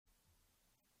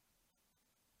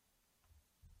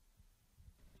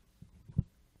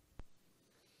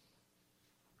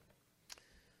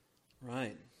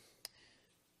right.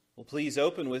 Well, please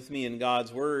open with me in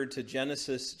God's Word to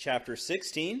Genesis chapter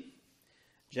 16.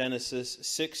 Genesis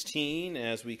 16,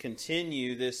 as we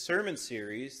continue this sermon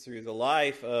series through the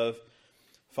life of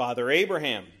Father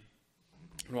Abraham.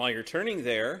 And while you're turning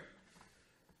there,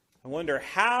 I wonder,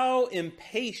 how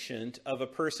impatient of a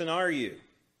person are you?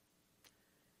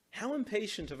 How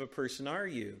impatient of a person are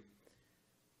you?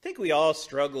 I think we all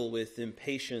struggle with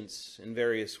impatience in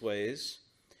various ways.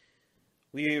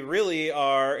 We really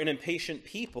are an impatient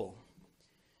people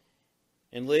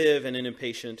and live in an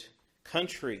impatient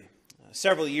country.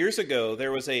 Several years ago,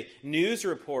 there was a news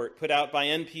report put out by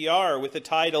NPR with the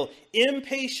title,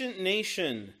 "Impatient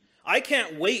Nation." I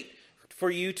can't wait for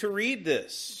you to read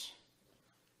this.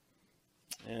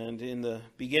 And in the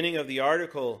beginning of the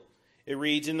article, it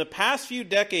reads, "In the past few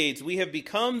decades, we have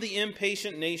become the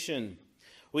impatient nation.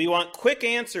 We want quick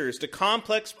answers to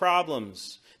complex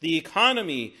problems, the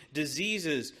economy,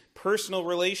 diseases, personal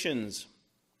relations.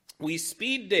 We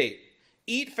speed date,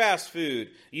 eat fast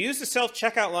food, use the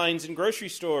self-checkout lines in grocery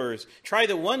stores, try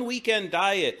the one weekend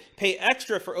diet, pay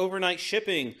extra for overnight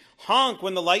shipping, honk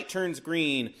when the light turns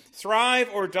green, thrive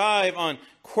or dive on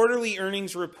quarterly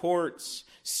earnings reports,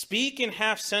 speak in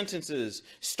half sentences,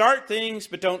 start things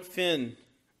but don't fin."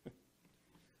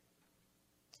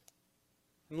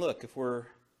 And look, if we're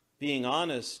being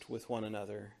honest with one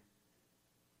another,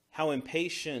 how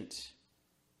impatient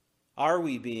are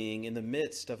we being in the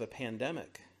midst of a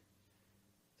pandemic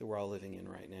that we're all living in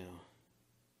right now?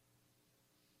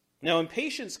 Now,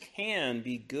 impatience can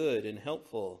be good and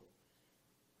helpful,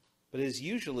 but it is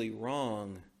usually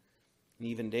wrong and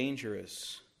even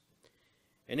dangerous.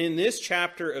 And in this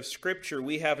chapter of Scripture,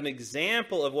 we have an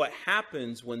example of what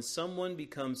happens when someone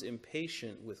becomes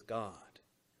impatient with God.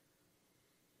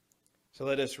 So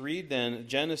let us read then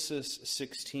Genesis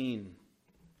 16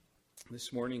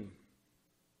 this morning.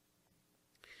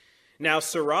 "Now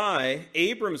Sarai,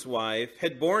 Abram's wife,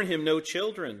 had borne him no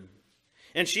children,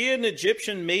 and she had an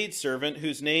Egyptian maidservant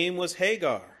whose name was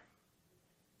Hagar.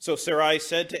 So Sarai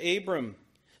said to Abram,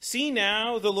 'See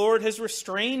now, the Lord has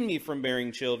restrained me from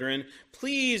bearing children.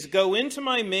 Please go into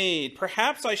my maid.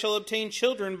 Perhaps I shall obtain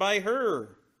children by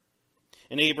her.'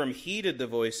 And Abram heeded the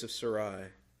voice of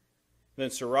Sarai. Then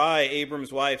Sarai,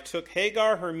 Abram's wife, took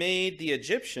Hagar, her maid, the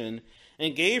Egyptian,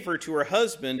 and gave her to her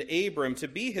husband Abram to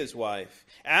be his wife,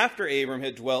 after Abram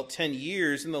had dwelt 10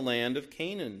 years in the land of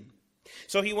Canaan.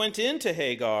 So he went in to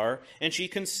Hagar, and she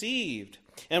conceived.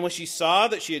 And when she saw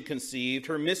that she had conceived,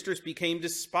 her mistress became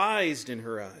despised in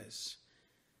her eyes.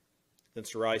 Then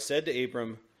Sarai said to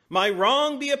Abram, 'My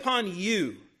wrong be upon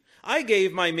you. I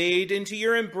gave my maid into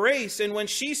your embrace, and when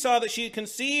she saw that she had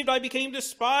conceived, I became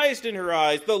despised in her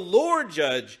eyes. The Lord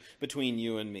judge between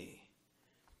you and me.'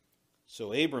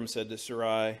 So Abram said to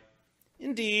Sarai,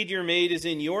 'Indeed, your maid is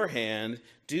in your hand.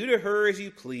 Do to her as you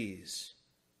please.'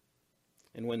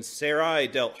 And when Sarai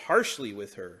dealt harshly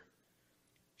with her,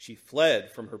 she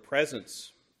fled from her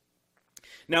presence.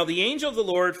 Now the angel of the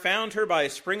Lord found her by a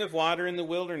spring of water in the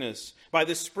wilderness, by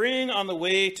the spring on the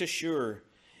way to Shur.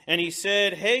 And he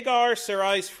said, 'Hagar,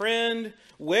 Sarai's friend,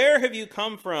 where have you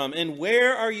come from, and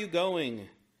where are you going?'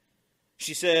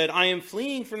 She said, 'I am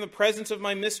fleeing from the presence of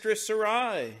my mistress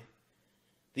Sarai.'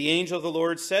 The angel of the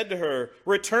Lord said to her,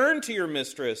 'Return to your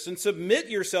mistress, and submit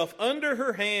yourself under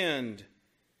her hand.'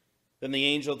 Then the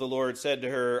angel of the Lord said to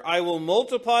her, 'I will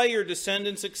multiply your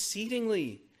descendants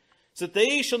exceedingly, so that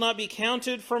they shall not be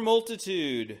counted for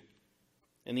multitude.'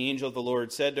 And the angel of the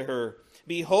Lord said to her,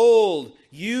 'Behold,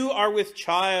 you are with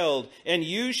child, and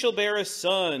you shall bear a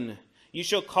son. You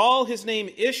shall call his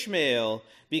name Ishmael,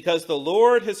 because the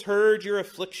Lord has heard your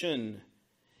affliction.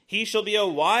 He shall be a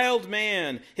wild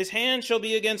man. His hand shall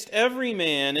be against every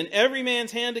man, and every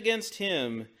man's hand against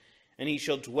him. And he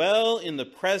shall dwell in the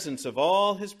presence of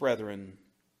all his brethren.'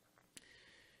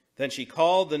 Then she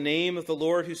called the name of the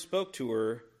Lord who spoke to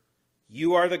her,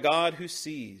 'You are the God who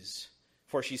sees.'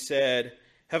 For she said,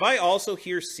 'Have I also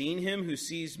here seen him who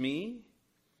sees me?'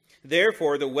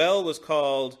 Therefore the well was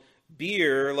called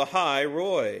Beer Lahai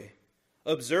Roi.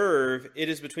 Observe, it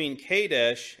is between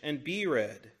Kadesh and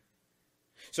Bered.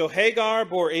 So Hagar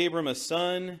bore Abram a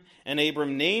son, and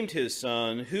Abram named his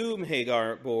son, whom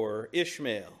Hagar bore,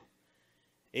 Ishmael.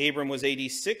 Abram was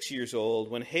 86 years old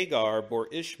when Hagar bore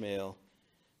Ishmael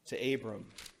to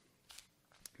Abram."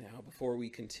 Now, before we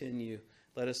continue,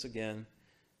 let us again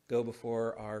go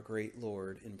before our great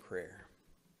Lord in prayer.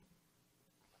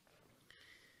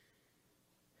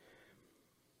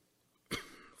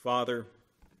 Father,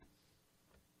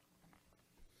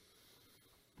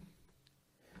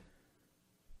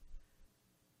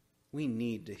 we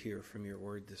need to hear from your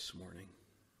word this morning.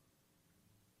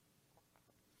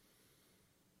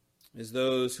 as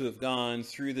those who have gone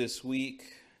through this week,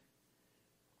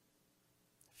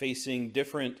 facing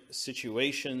different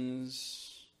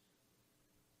situations,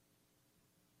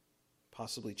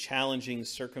 possibly challenging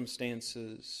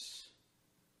circumstances,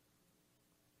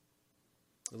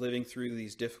 living through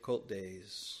these difficult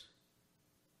days,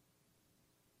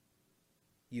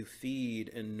 you feed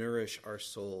and nourish our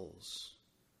souls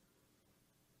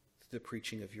through the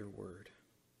preaching of your word.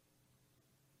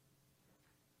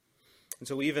 And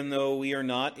so even though we are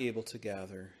not able to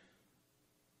gather,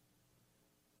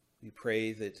 we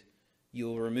pray that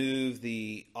you'll remove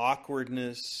the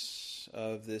awkwardness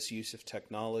of this use of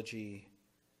technology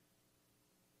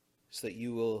so that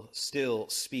you will still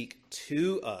speak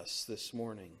to us this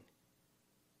morning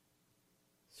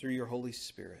through your Holy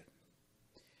Spirit,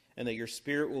 and that your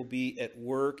Spirit will be at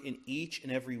work in each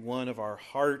and every one of our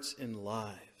hearts and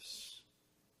lives.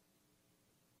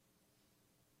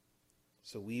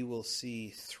 So we will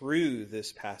see through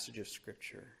this passage of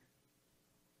Scripture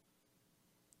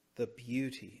the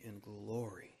beauty and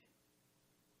glory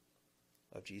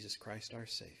of Jesus Christ our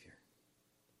Savior.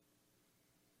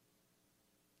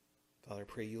 Father, I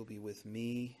pray you'll be with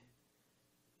me,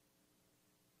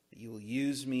 that you will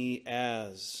use me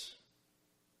as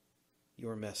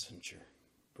your messenger,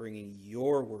 bringing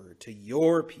your word to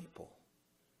your people,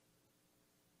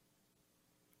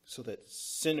 so that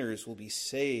sinners will be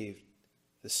saved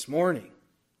this morning,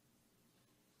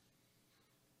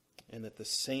 and that the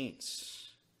saints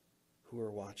who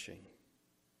are watching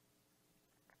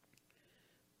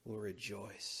will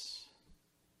rejoice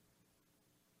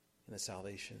in the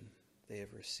salvation they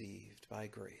have received by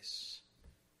grace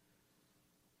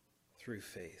through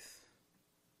faith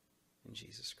in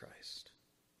Jesus Christ.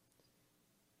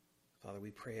 Father,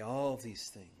 we pray all of these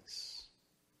things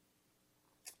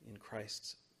in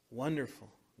Christ's wonderful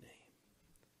name.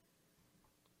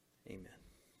 Amen.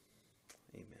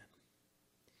 Amen.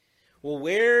 Well,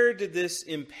 where did this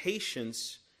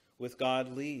impatience with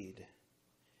God lead?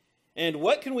 And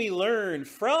what can we learn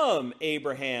from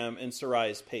Abraham and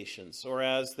Sarai's patience, or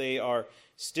as they are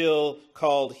still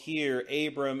called here,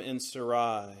 Abram and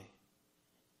Sarai?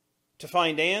 To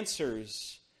find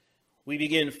answers, we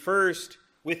begin first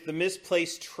with the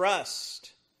misplaced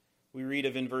trust we read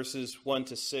of in verses 1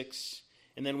 to 6,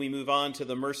 and then we move on to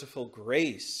the merciful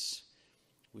grace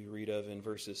we read of in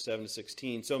verses 7 to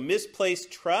 16. So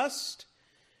misplaced trust,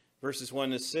 verses 1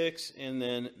 to 6, and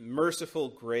then merciful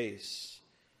grace,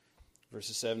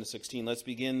 verses 7 to 16. Let's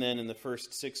begin then in the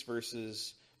first 6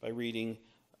 verses by reading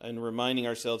and reminding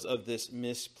ourselves of this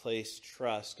misplaced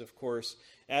trust. Of course,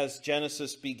 as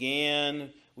Genesis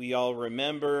began, we all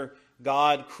remember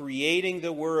God creating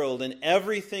the world and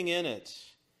everything in it.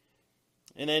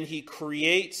 And then he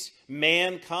creates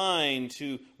mankind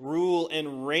to rule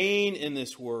and reign in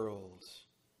this world.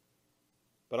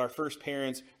 But our first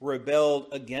parents rebelled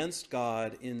against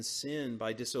God in sin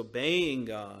by disobeying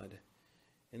God.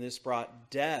 And this brought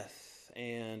death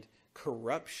and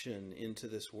corruption into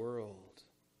this world.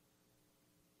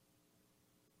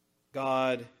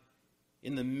 God,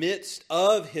 in the midst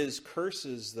of his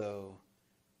curses, though,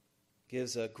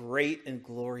 gives a great and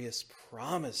glorious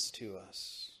promise to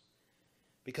us.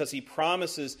 Because he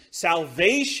promises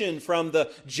salvation from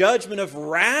the judgment of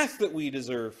wrath that we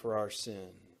deserve for our sin.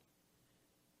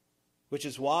 Which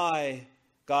is why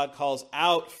God calls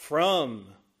out from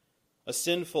a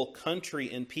sinful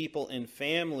country and people and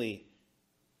family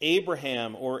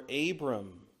Abraham or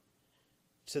Abram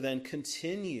to then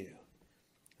continue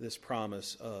this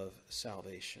promise of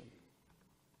salvation.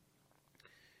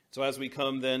 So as we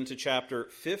come then to chapter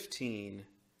 15,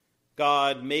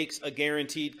 God makes a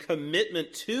guaranteed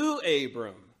commitment to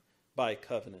Abram by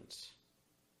covenant.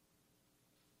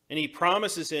 And he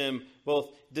promises him both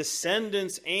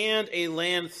descendants and a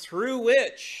land through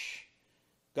which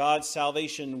God's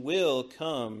salvation will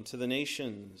come to the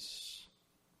nations.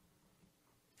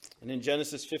 And in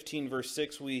Genesis 15, verse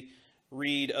 6, we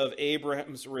read of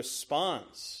Abraham's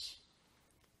response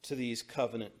to these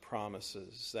covenant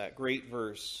promises. That great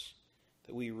verse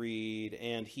that we read,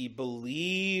 and he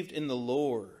believed in the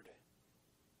Lord,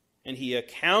 and he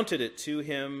accounted it to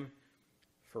him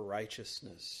for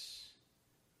righteousness.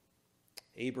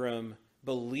 Abram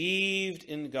believed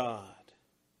in God.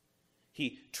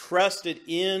 He trusted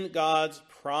in God's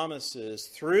promises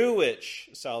through which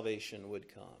salvation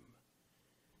would come.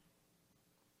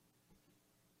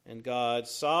 And God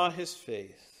saw his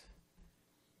faith,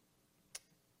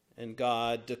 and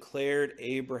God declared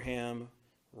Abraham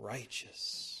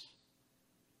righteous.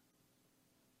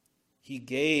 He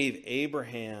gave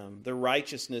Abraham the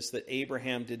righteousness that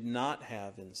Abraham did not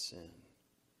have in sin,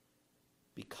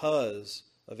 because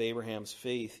of Abraham's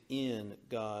faith in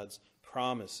God's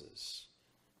promises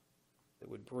that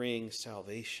would bring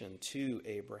salvation to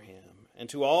Abraham and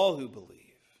to all who believe.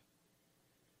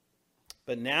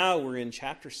 But now we're in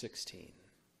chapter 16.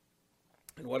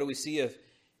 And what do we see of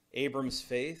Abram's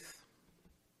faith?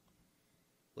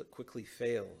 Well, it quickly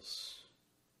fails.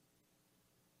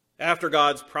 After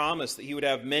God's promise that he would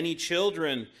have many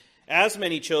children as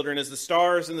the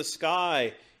stars in the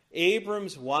sky,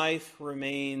 Abram's wife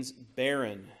remains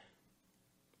barren.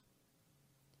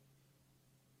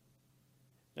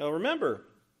 Now remember,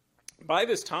 by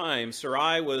this time,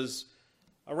 Sarai was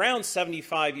around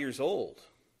 75 years old.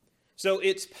 So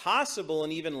it's possible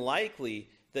and even likely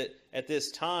that at this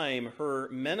time her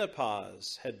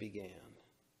menopause had began,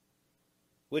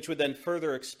 which would then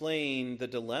further explain the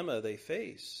dilemma they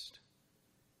faced.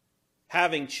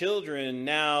 Having children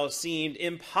now seemed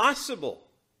impossible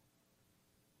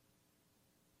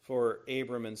for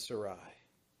Abram and Sarai.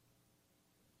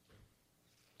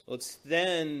 Let's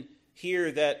then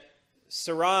hear that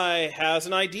Sarai has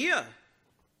an idea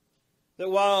that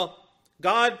while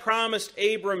God promised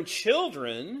Abram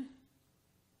children,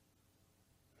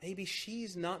 maybe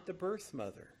she's not the birth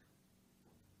mother.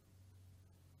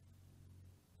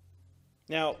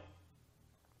 Now,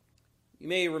 you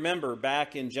may remember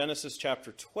back in Genesis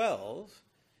chapter 12,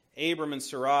 Abram and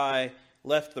Sarai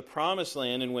left the promised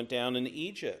land and went down into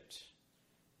Egypt.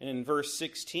 And in verse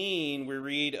 16, we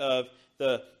read of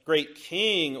the great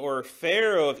king or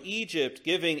Pharaoh of Egypt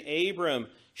giving Abram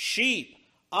sheep,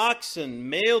 oxen,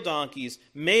 male donkeys,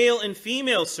 male and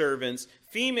female servants,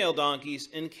 female donkeys,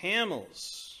 and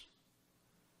camels.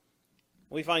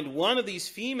 We find one of these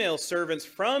female servants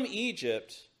from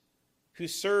Egypt who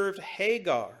served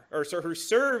who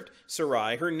served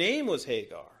Sarai. Her name was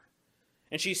Hagar.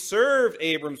 And she served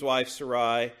Abram's wife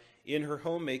Sarai in her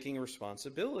homemaking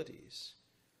responsibilities.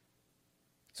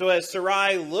 So as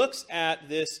Sarai looks at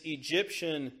this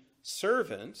Egyptian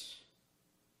servant,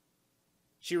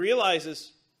 she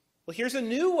realizes, well, here's a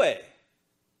new way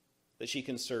that she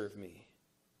can serve me,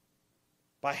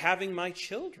 by having my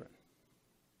children.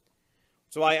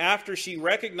 So after she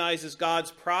recognizes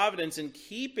God's providence in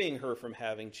keeping her from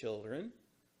having children,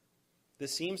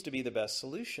 this seems to be the best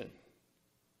solution.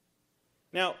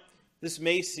 Now, this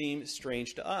may seem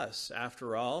strange to us.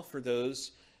 After all, for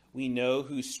those we know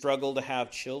who struggle to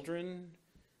have children,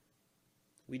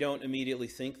 we don't immediately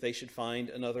think they should find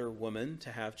another woman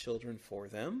to have children for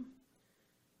them.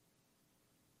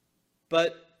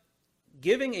 But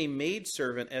giving a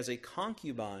maidservant as a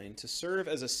concubine to serve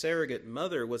as a surrogate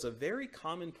mother was a very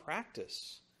common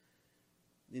practice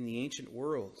in the ancient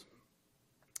world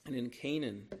and in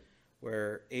Canaan,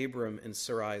 where Abram and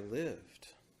Sarai lived.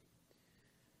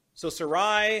 So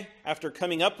Sarai, after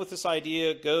coming up with this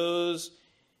idea, goes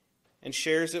and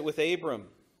shares it with Abram.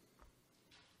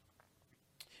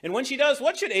 And when she does,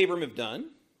 what should Abram have done?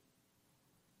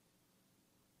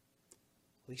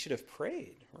 Well, he should have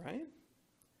prayed, right?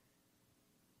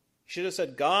 He should have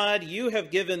said, God, you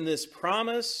have given this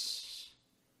promise,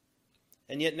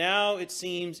 and yet now it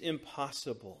seems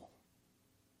impossible.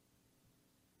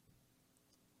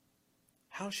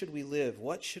 How should we live?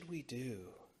 What should we do?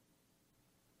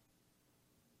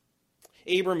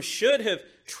 Abram should have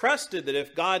trusted that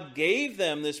if God gave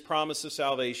them this promise of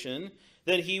salvation,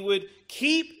 that he would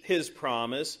keep his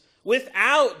promise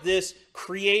without this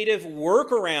creative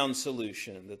workaround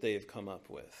solution that they have come up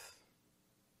with.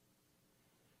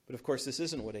 But of course, this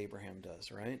isn't what Abraham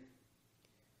does, right?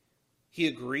 He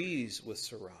agrees with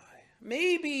Sarai.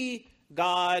 Maybe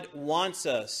God wants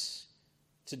us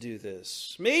to do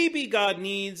this. Maybe God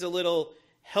needs a little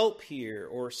help here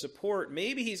or support.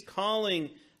 Maybe he's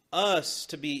calling us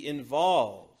to be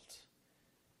involved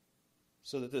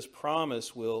so that this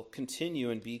promise will continue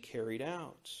and be carried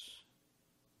out.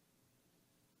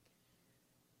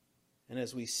 And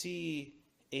as we see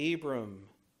Abram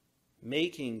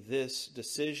making this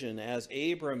decision, as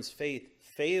Abram's faith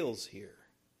fails here,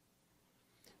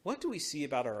 what do we see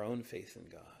about our own faith in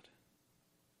God?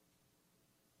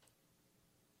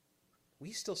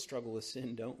 We still struggle with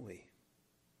sin, don't we?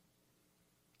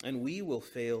 And we will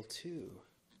fail too,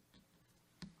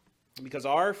 because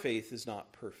our faith is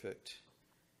not perfect.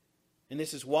 And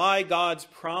this is why God's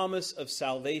promise of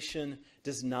salvation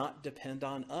does not depend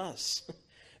on us.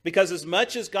 Because as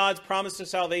much as God's promise of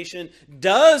salvation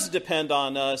does depend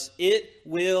on us, it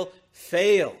will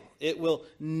fail. It will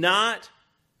not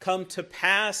come to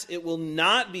pass. It will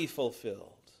not be fulfilled.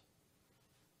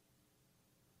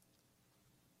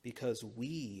 Because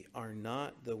we are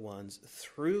not the ones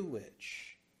through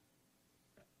which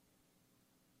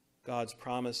God's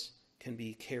promise can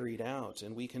be carried out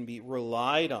and we can be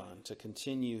relied on to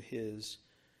continue his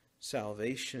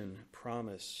salvation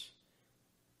promise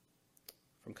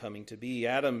from coming to be.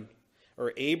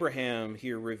 Abraham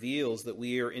here reveals that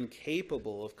we are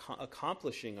incapable of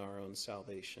accomplishing our own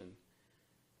salvation.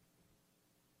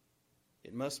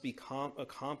 It must be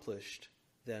accomplished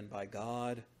then by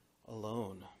God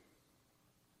alone.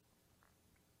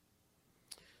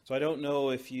 So I don't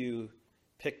know if you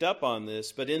picked up on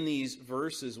this, but in these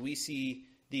verses we see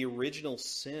the original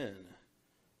sin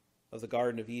of the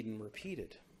Garden of Eden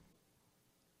repeated.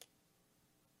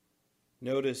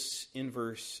 Notice in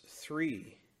verse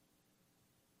 3,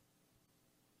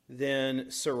 then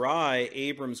Sarai,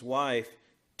 Abram's wife,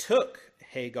 took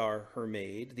Hagar, her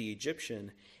maid, the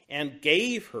Egyptian, and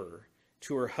gave her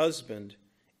to her husband,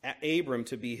 Abram,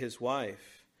 to be his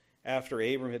wife, after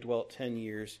Abram had dwelt 10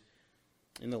 years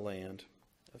in the land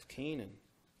of Canaan.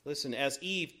 Listen, as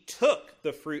Eve took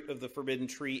the fruit of the forbidden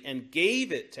tree and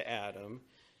gave it to Adam,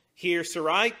 here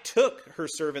Sarai took her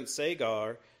servant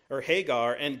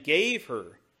Hagar, and gave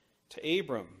her to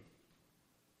Abram.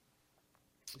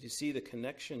 You see the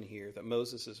connection here that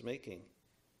Moses is making.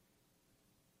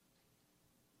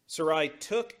 Sarai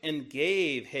took and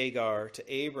gave Hagar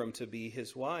to Abram to be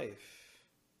his wife,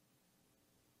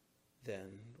 then,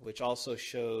 which also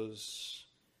shows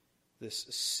this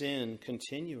sin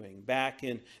continuing. Back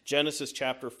in Genesis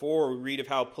chapter 4, we read of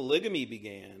how polygamy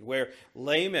began, where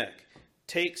Lamech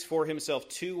takes for himself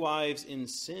 2 wives in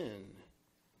sin.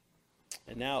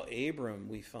 And now Abram,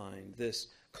 we find, this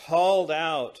called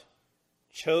out,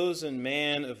 chosen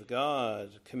man of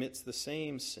God, commits the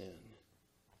same sin.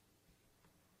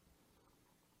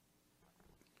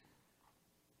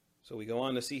 So we go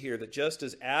on to see here that just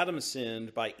as Adam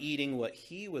sinned by eating what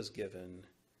he was given,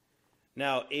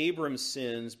 now Abram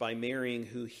sins by marrying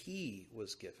who he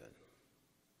was given.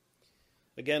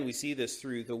 Again, we see this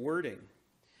through the wording.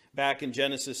 Back in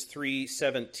Genesis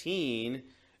 3:17,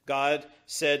 God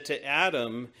said to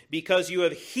Adam, because you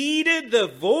have heeded the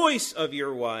voice of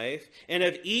your wife and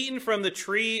have eaten from the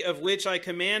tree of which I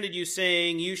commanded you,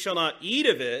 saying, you shall not eat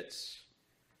of it.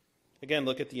 Again,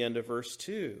 look at the end of verse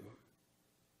 2.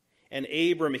 And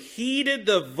Abram heeded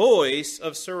the voice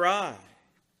of Sarai.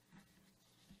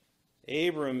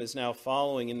 Abram is now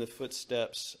following in the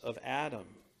footsteps of Adam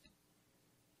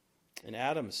and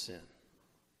Adam's sin.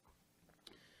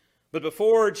 But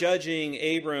before judging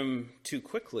Abram too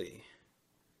quickly,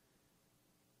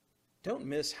 don't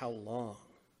miss how long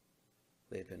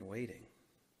they had been waiting.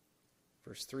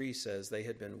 Verse 3 says they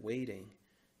had been waiting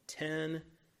 10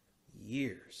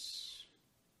 years.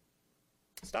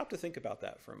 Stop to think about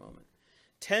that for a moment.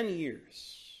 10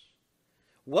 years.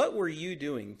 What were you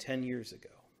doing 10 years ago?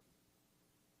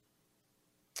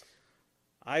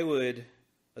 I would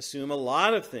assume a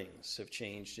lot of things have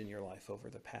changed in your life over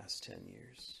the past 10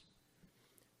 years.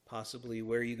 Possibly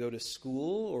where you go to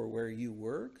school or where you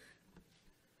work.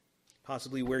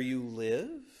 Possibly where you live.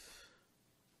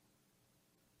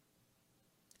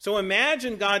 So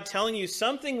imagine God telling you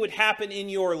something would happen in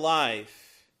your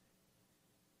life,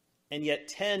 and yet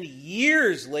 10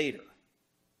 years later,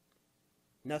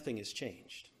 nothing has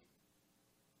changed.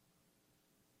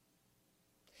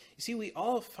 You see, we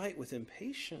all fight with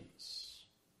impatience,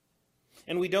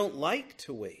 and we don't like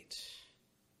to wait.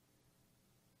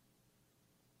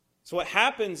 So what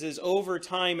happens is over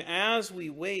time, as we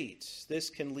wait, this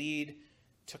can lead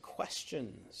to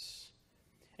questions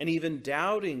and even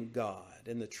doubting God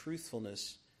and the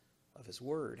truthfulness of his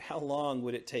word. How long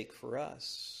would it take for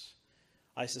us?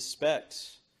 I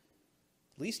suspect,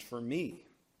 at least for me,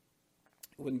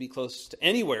 it wouldn't be close to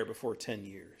anywhere before 10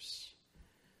 years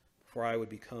before I would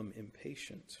become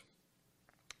impatient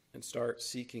and start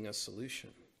seeking a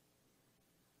solution.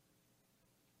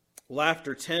 Well,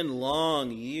 after 10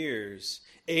 long years,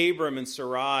 Abram and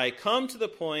Sarai come to the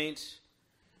point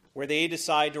where they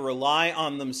decide to rely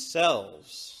on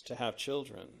themselves to have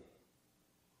children.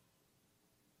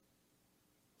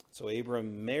 So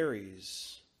Abram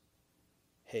marries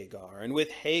Hagar, and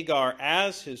with Hagar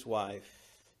as his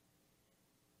wife,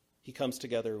 he comes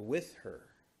together with her,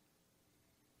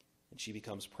 and she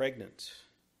becomes pregnant.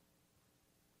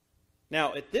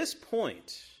 Now, at this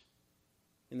point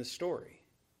in the story,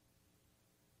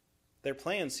 their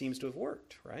plan seems to have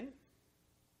worked, right?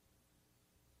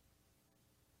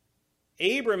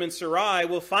 Abram and Sarai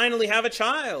will finally have a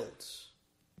child.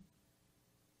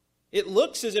 It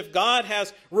looks as if God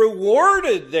has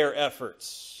rewarded their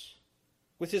efforts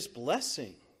with his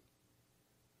blessing.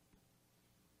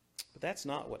 But that's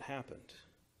not what happened.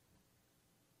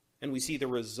 And we see the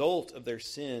result of their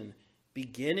sin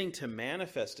beginning to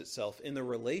manifest itself in the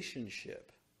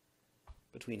relationship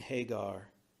between Hagar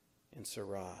and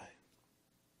Sarai.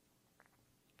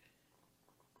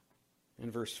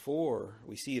 In verse 4,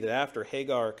 we see that after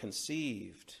Hagar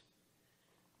conceived,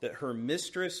 that her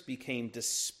mistress became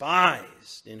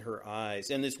despised in her eyes.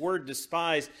 And this word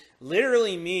despised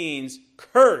literally means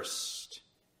cursed.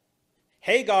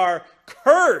 Hagar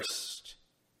cursed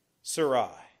Sarai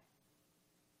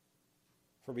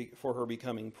for her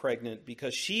becoming pregnant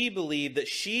because she believed that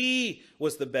she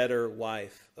was the better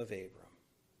wife of Abram.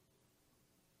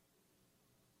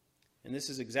 And this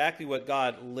is exactly what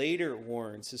God later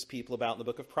warns his people about in the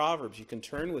book of Proverbs. You can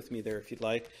turn with me there if you'd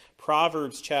like.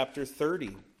 Proverbs chapter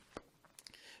 30,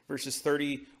 verses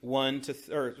 21 to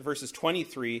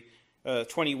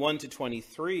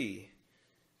 23.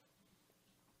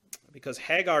 Because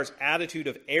Hagar's attitude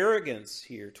of arrogance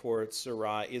here towards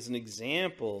Sarai is an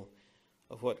example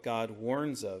of what God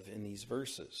warns of in these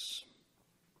verses.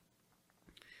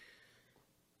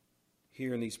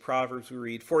 Here in these Proverbs we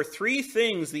read, "For 3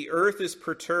 things the earth is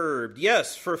perturbed.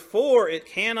 Yes, for 4 it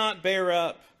cannot bear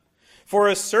up. For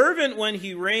a servant when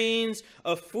he reigns,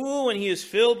 a fool when he is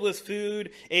filled with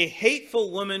food, a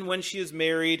hateful woman when she is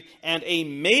married, and a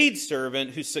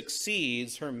maidservant who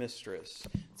succeeds her mistress."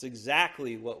 It's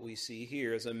exactly what we see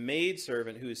here as a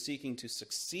maidservant who is seeking to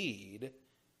succeed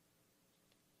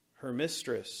her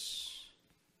mistress.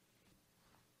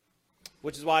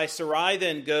 Which is why Sarai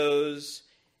then goes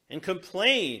and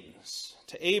complains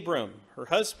to Abram, her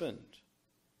husband.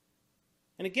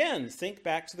 And again, think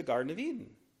back to the Garden of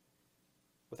Eden.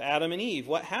 With Adam and Eve,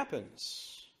 what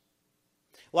happens?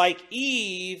 Like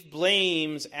Eve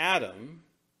blames Adam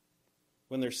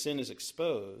when their sin is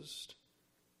exposed,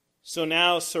 so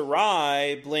now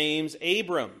Sarai blames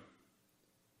Abram.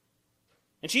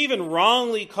 And she even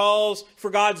wrongly calls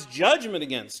for God's judgment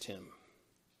against him.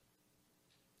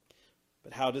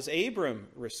 But how does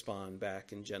Abram respond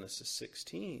back in Genesis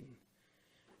 16?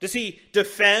 Does he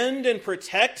defend and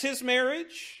protect his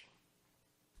marriage?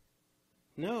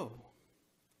 No.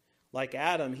 Like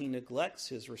Adam, he neglects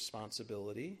his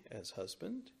responsibility as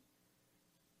husband.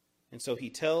 And so he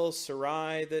tells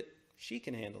Sarai that she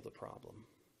can handle the problem.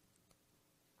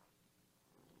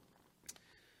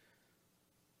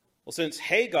 Well, since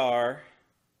Hagar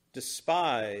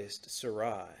despised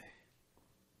Sarai,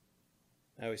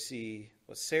 now we see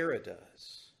what Sarah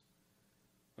does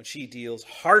when she deals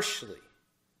harshly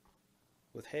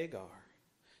with Hagar.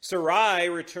 Sarai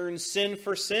returns sin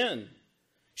for sin.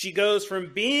 She goes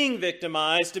from being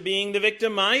victimized to being the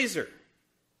victimizer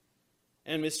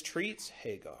and mistreats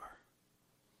Hagar,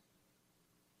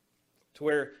 to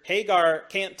where Hagar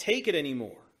can't take it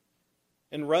anymore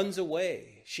and runs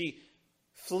away. She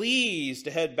flees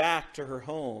to head back to her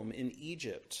home in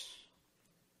Egypt.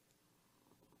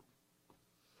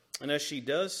 And as she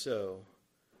does so,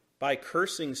 by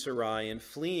cursing Sarai and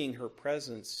fleeing her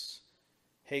presence,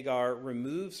 Hagar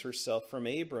removes herself from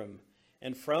Abram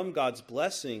and from God's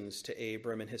blessings to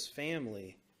Abram and his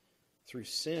family through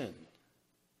sin.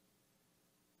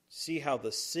 See how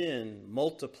the sin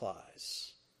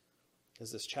multiplies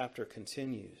as this chapter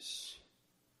continues.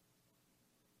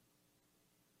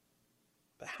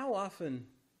 But how often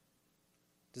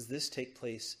does this take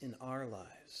place in our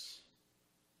lives?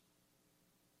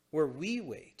 Where we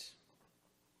wait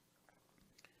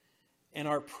and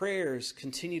our prayers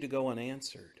continue to go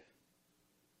unanswered.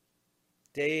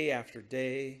 Day after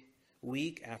day,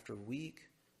 week after week,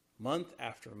 month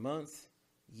after month,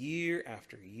 year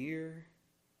after year.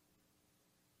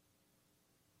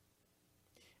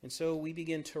 And so we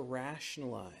begin to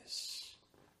rationalize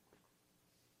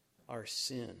our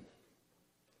sin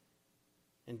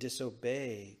and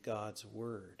disobey God's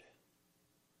word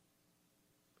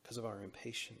because of our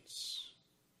impatience.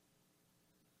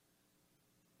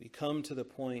 We come to the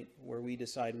point where we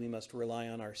decide we must rely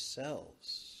on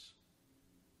ourselves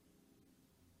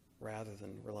rather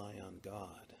than rely on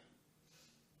God.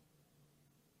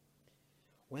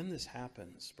 When this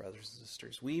happens, brothers and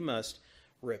sisters, we must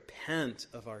repent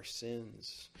of our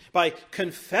sins by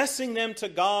confessing them to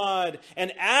God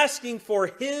and asking for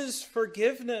His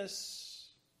forgiveness.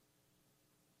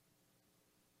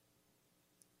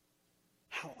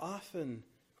 How often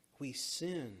we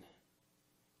sin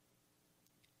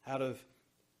out of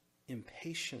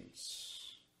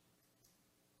impatience,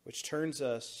 which turns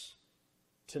us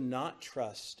to not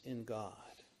trust in God,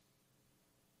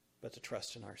 but to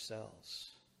trust in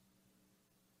ourselves.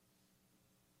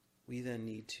 We then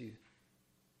need to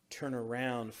turn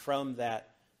around from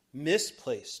that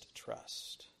misplaced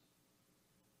trust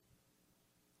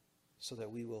so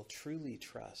that we will truly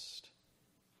trust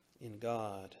in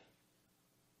God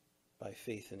by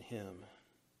faith in Him.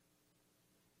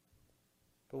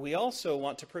 But we also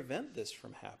want to prevent this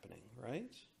from happening,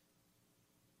 right?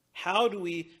 How do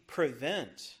we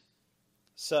prevent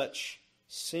such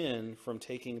sin from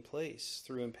taking place?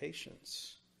 Through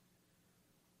impatience.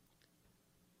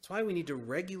 That's why we need to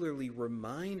regularly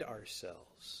remind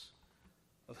ourselves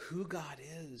of who God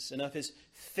is and of his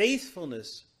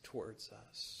faithfulness towards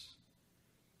us.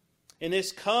 And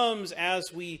this comes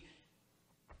as we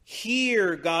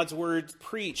hear God's word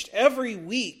preached every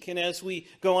week, and as we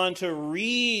go on to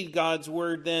read God's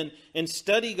word then and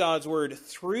study God's word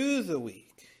through the week.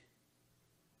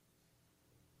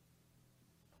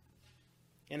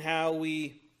 And how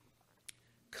we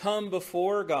come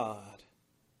before God,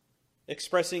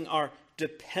 expressing our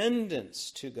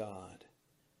dependence to God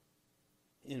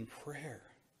in prayer,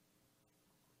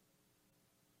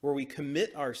 where we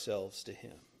commit ourselves to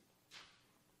him,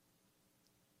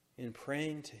 in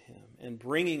praying to him, and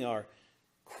bringing our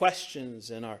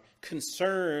questions and our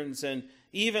concerns and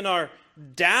even our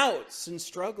doubts and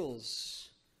struggles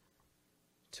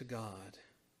to God.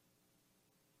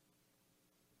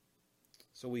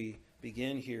 So we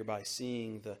begin here by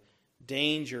seeing the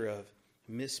danger of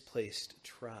misplaced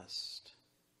trust.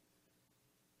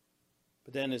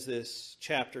 But then as this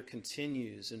chapter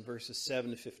continues in verses 7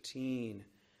 to 15,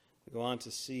 we go on to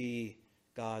see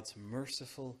God's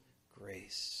merciful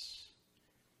grace.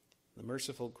 The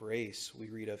merciful grace we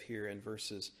read of here in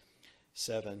verses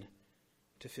 7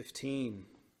 to 15.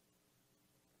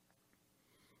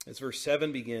 As verse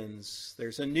 7 begins,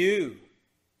 there's a new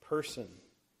person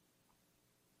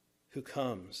who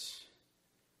comes.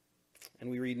 And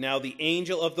we read, "Now the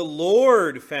angel of the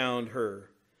Lord found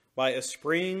her by a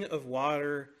spring of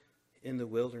water in the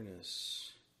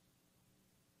wilderness."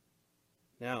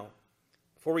 Now,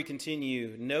 before we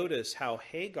continue, notice how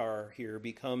Hagar here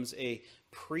becomes a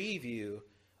preview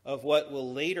of what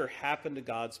will later happen to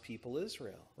God's people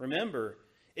Israel. Remember,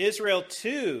 Israel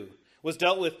too was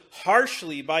dealt with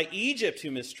harshly by Egypt,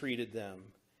 who mistreated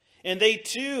them. And they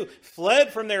too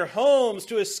fled from their homes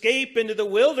to escape into the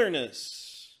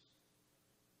wilderness.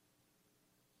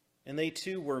 And they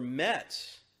too were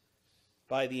met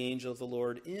by the angel of the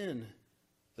Lord in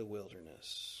the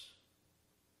wilderness.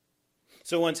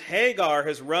 So once Hagar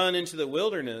has run into the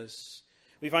wilderness,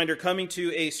 we find her coming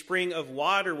to a spring of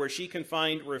water where she can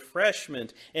find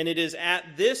refreshment. And it is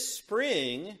at this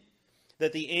spring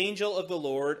that the angel of the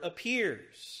Lord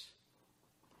appears.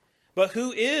 But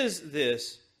who is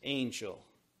this angel?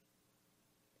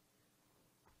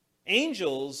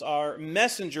 Angels are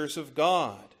messengers of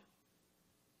God.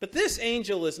 But this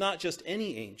angel is not just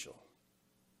any angel.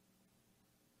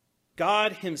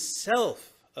 God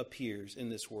himself appears in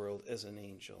this world as an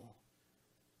angel,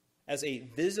 as a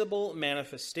visible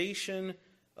manifestation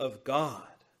of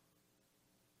God,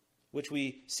 which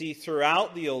we see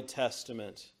throughout the Old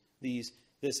Testament,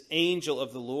 this angel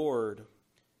of the Lord.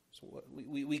 So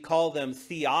we call them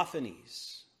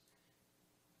theophanies.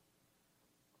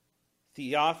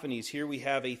 Theophanies. Here we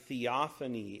have a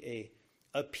theophany, a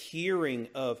appearing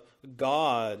of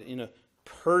God in a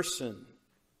person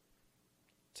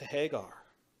to Hagar.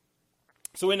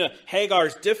 So in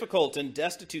Hagar's difficult and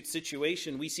destitute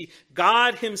situation, we see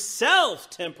God himself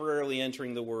temporarily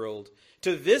entering the world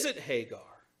to visit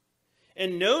Hagar.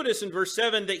 And notice in verse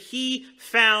 7 that he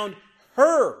found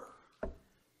her.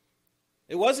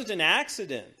 It wasn't an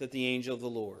accident that the angel of the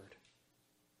Lord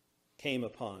came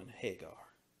upon Hagar.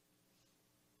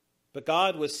 But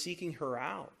God was seeking her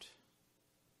out.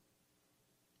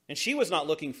 And she was not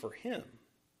looking for him,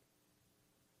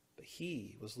 but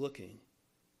he was looking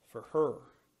for her.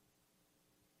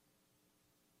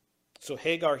 So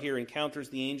Hagar here encounters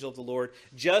the angel of the Lord,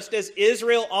 just as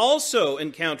Israel also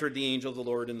encountered the angel of the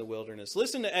Lord in the wilderness.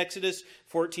 Listen to Exodus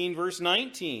 14, verse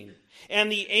 19.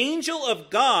 "And the angel of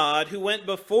God, who went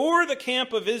before the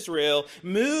camp of Israel,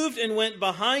 moved and went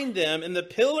behind them, and the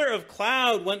pillar of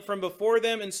cloud went from before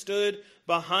them and stood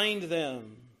behind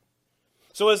them."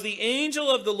 So as the angel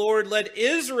of the Lord led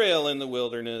Israel in the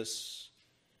wilderness,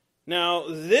 now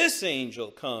this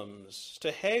angel comes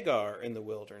to Hagar in the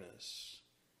wilderness.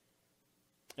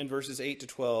 And verses 8 to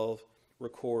 12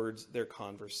 records their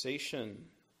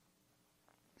conversation.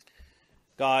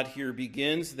 God here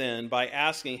begins then by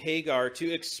asking Hagar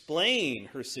to explain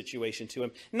her situation to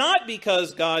him. Not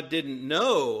because God didn't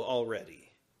know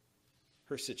already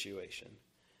her situation,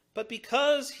 but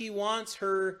because he wants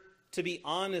her to be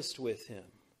honest with him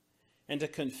and to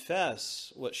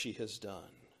confess what she has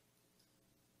done.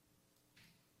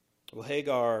 Well,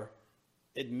 Hagar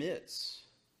admits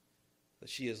that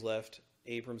she has left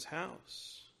Abram's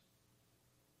house.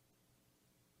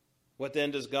 What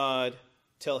then does God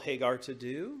tell Hagar to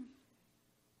do?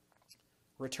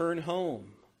 Return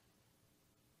home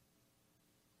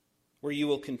where you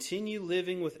will continue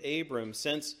living with Abram,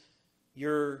 since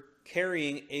you're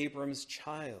carrying Abram's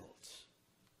child.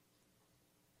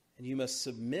 And you must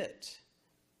submit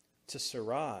to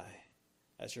Sarai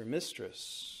as your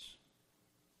mistress.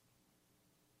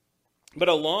 But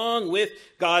along with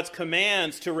God's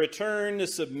commands to return to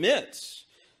submit,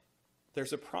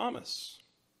 there's a promise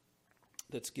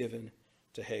that's given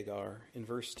to Hagar in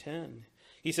verse 10.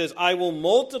 He says, I will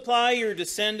multiply your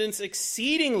descendants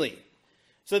exceedingly,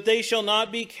 so that they shall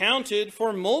not be counted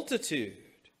for multitude.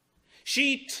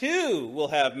 She too will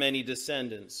have many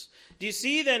descendants. Do you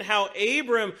see then how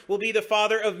Abram will be the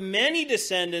father of many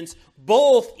descendants,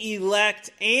 both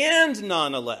elect and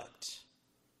non-elect?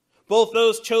 Both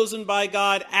those chosen by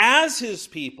God as his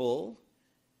people,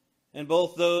 and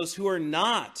both those who are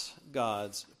not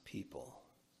God's people.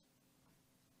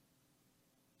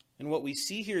 And what we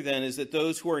see here then is that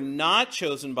those who are not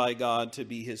chosen by God to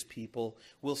be his people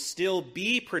will still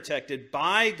be protected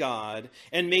by God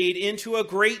and made into a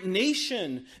great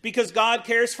nation, because God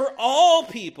cares for all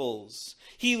peoples.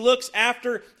 He looks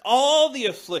after all the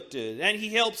afflicted, and he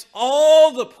helps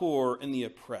all the poor and the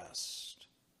oppressed.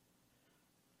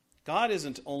 God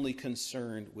isn't only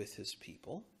concerned with his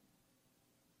people.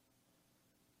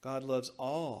 God loves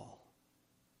all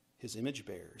his image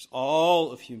bearers,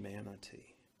 all of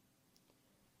humanity,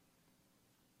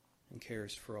 and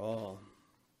cares for all.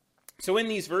 So in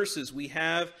these verses, we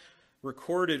have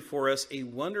recorded for us a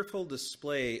wonderful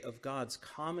display of God's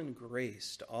common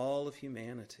grace to all of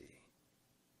humanity.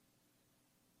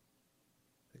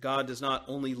 God does not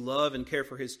only love and care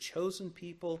for his chosen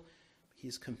people, but he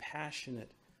is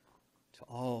compassionate to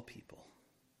all people.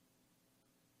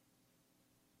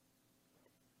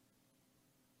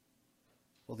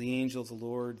 Well, the angel of the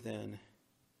Lord then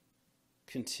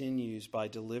continues by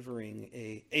delivering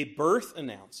a birth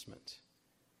announcement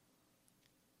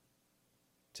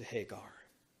to Hagar.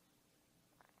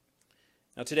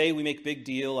 Now today we make big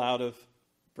deal out of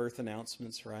birth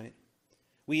announcements, right?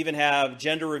 We even have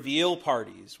gender reveal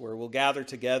parties where we'll gather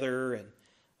together, and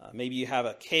maybe you have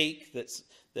a cake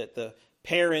that the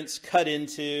parents cut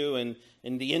into,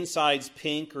 and the inside's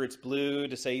pink or it's blue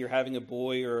to say you're having a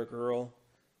boy or a girl.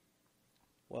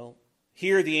 Well,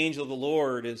 here the angel of the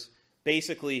Lord is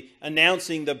basically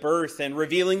announcing the birth and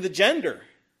revealing the gender.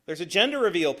 There's a gender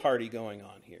reveal party going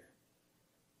on here.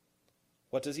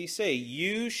 What does he say?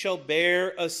 You shall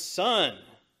bear a son.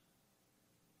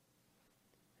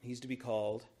 He's to be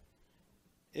called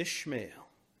Ishmael.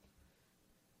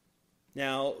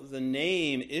 Now, the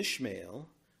name Ishmael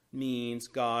means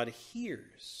God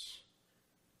hears.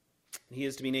 He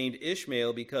is to be named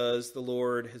Ishmael because the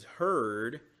Lord has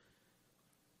heard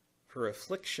her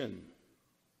affliction.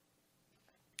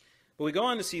 But we go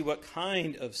on to see what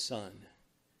kind of son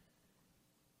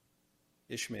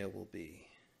Ishmael will be.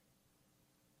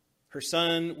 Her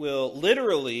son will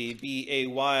literally be a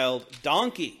wild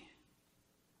donkey,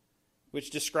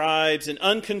 which describes an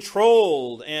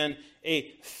uncontrolled and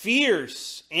a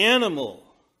fierce animal.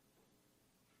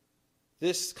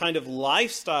 This kind of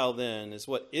lifestyle, then, is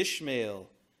what Ishmael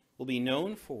will be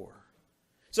known for.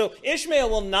 So Ishmael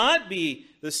will not be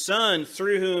the son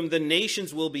through whom the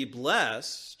nations will be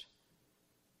blessed,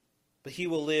 but he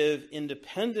will live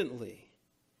independently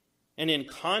and in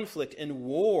conflict and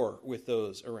war with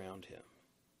those around him.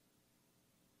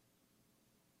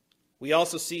 We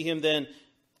also see him then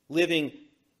living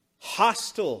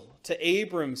hostile to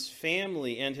Abram's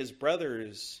family and his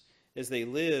brothers as they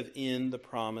live in the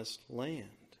promised land.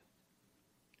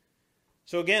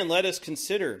 So again, let us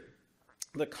consider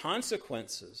the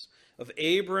consequences of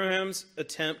Abraham's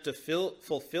attempt to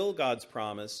fulfill God's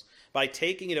promise by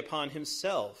taking it upon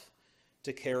himself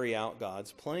to carry out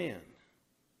God's plan.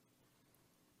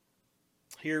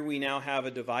 Here we now have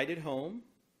a divided home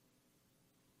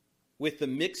with the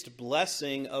mixed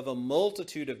blessing of a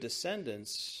multitude of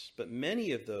descendants, but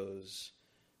many of those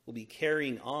will be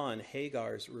carrying on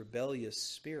Hagar's rebellious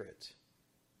spirit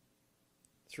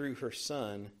through her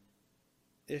son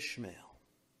Ishmael.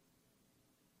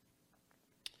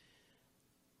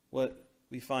 What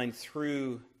we find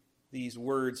through these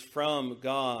words from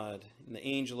God and the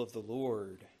angel of the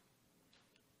Lord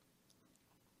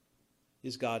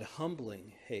is God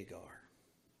humbling Hagar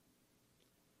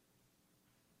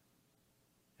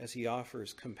as he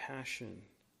offers compassion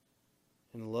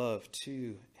and love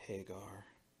to Hagar.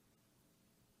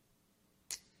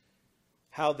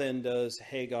 How then does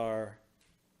Hagar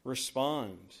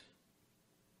respond?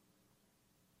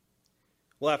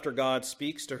 Well, after God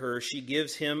speaks to her, she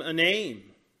gives him a name.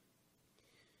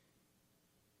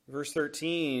 Verse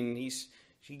 13,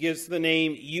 she gives the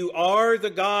name, "You are the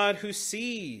God who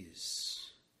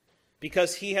sees."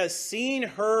 because he has seen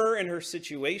her in her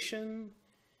situation,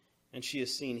 and she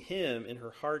has seen him in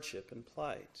her hardship and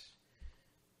plight.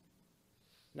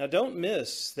 Now, don't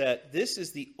miss that this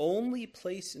is the only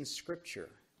place in Scripture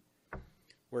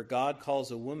where God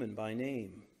calls a woman by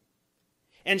name.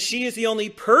 And she is the only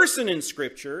person in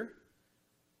Scripture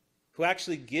who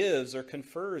actually gives or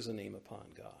confers a name upon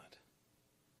God.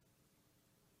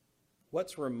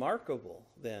 What's remarkable,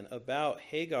 then, about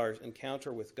Hagar's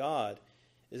encounter with God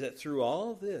is that through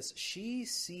all this, she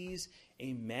sees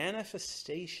a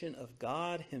manifestation of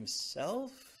God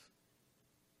himself,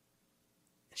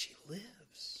 and she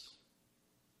lives.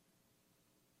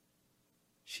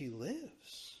 She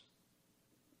lives.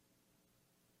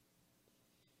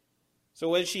 So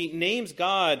when she names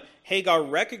God, Hagar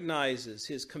recognizes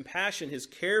his compassion, his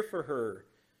care for her,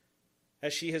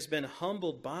 as she has been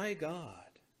humbled by God,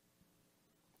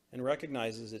 and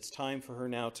recognizes it's time for her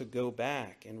now to go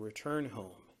back and return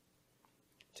home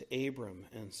to Abram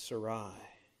and Sarai.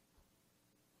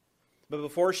 But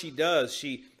before she does,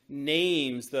 she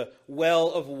names the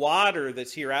well of water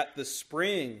that's here at the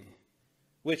spring,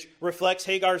 which reflects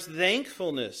Hagar's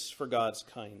thankfulness for God's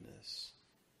kindness.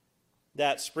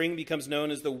 That spring becomes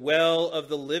known as the well of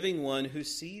the living one who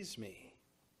sees me,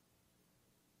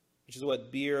 which is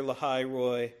what Bir Lahai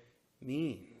Roi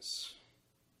means.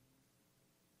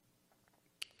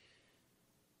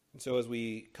 And so as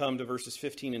we come to verses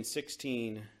 15 and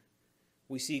 16,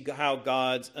 we see how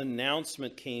God's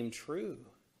announcement came true.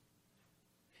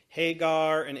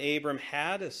 Hagar and Abram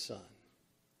had a son,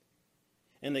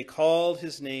 and they called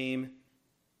his name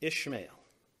Ishmael.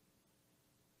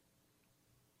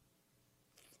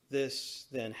 This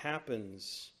then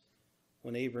happens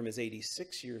when Abram is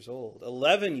 86 years old,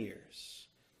 11 years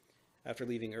after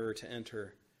leaving Ur to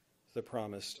enter the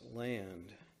promised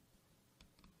land.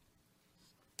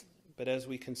 But as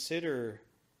we consider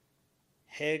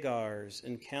Hagar's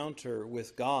encounter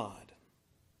with God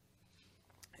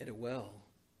at a well,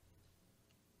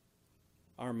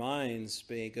 our minds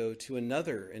may go to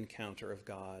another encounter of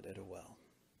God at a well.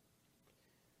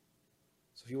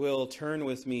 So if you will, turn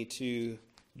with me to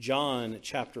John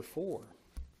chapter 4.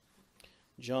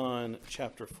 John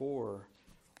chapter 4,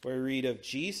 where we read of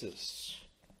Jesus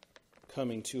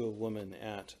coming to a woman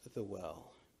at the well.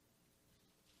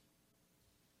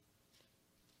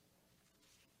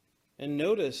 And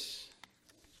notice,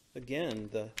 again,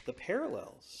 the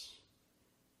parallels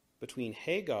between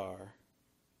Hagar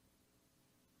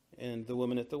and the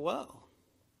woman at the well.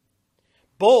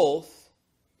 Both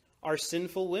are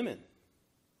sinful women.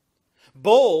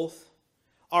 Both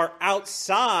are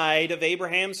outside of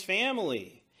Abraham's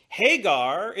family.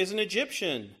 Hagar is an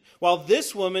Egyptian, while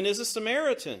this woman is a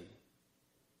Samaritan.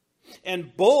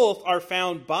 And both are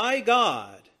found by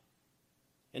God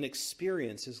and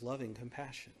experience his loving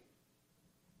compassion.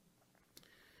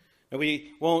 Now,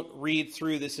 we won't read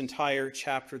through this entire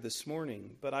chapter this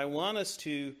morning, but I want us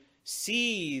to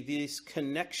see these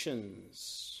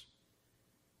connections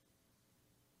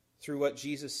through what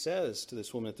Jesus says to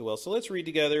this woman at the well. So let's read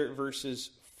together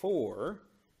verses 4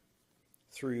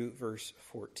 through verse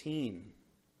 14.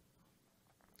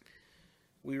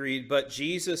 We read, "But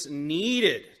Jesus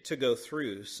needed to go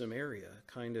through Samaria,"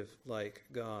 kind of like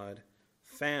God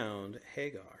found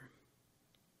Hagar.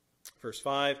 Verse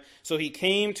 5, "So he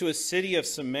came to a city of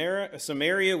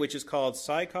Samaria, which is called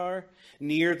Sychar,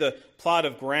 near the plot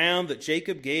of ground that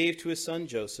Jacob gave to his son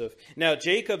Joseph. Now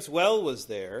Jacob's well was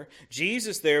there.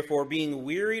 Jesus, therefore, being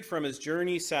wearied from his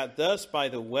journey, sat thus by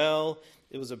the well.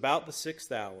 It was about the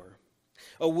 6th hour.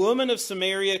 A woman of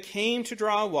Samaria came to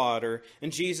draw water,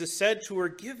 and Jesus said to her,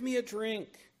 'Give me a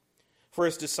drink,' for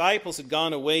his disciples had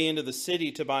gone away into the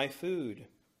city to buy food.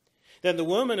 Then the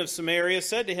woman of Samaria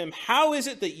said to him, 'How is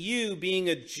it that you, being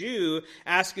a Jew,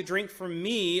 ask a drink from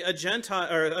me, a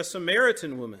Gentile or a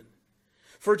Samaritan woman?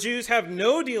 For Jews have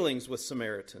no dealings with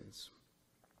Samaritans.'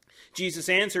 Jesus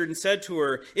answered and said to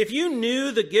her, 'If you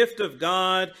knew the gift of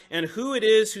God and who it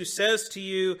is who says to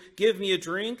you, "Give me a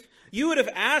drink," you would have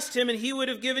asked him and he would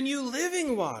have given you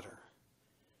living water.'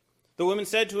 The woman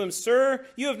said to him, 'Sir,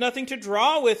 you have nothing to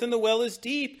draw with and the well is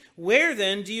deep. Where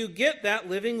then do you get that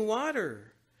living water?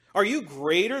 Are you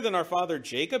greater than our father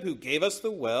Jacob, who gave us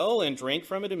the well and drank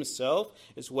from it himself,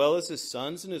 as well as his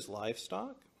sons and his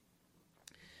livestock?'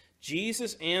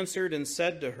 Jesus answered and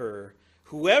said to her,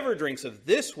 'Whoever drinks of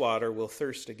this water will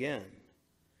thirst again.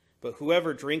 But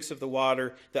whoever drinks of the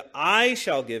water that I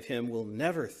shall give him will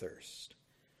never thirst.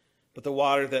 But the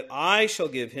water that I shall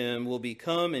give him will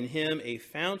become in him a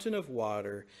fountain of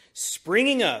water,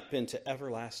 springing up into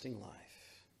everlasting life.'"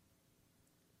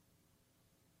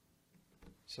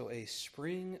 So a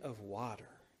spring of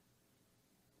water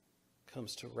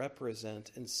comes to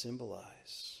represent and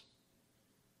symbolize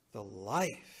the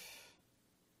life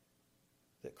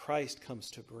that Christ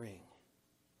comes to bring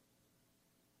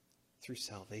through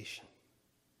salvation.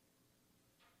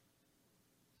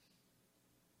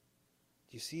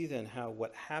 Do you see then how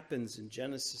what happens in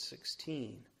Genesis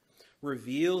 16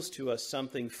 reveals to us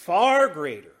something far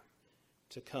greater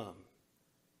to come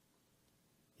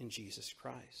in Jesus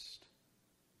Christ?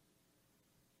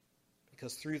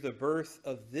 Because through the birth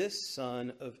of this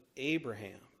son of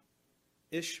Abraham,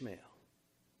 Ishmael,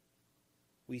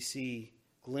 we see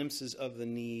glimpses of the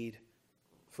need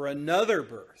for another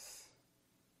birth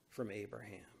from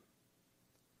Abraham,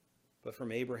 but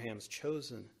from Abraham's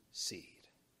chosen seed.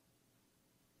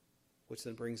 Which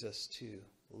then brings us to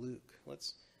Luke.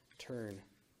 Let's turn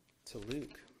to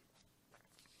Luke.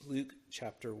 Luke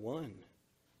chapter 1,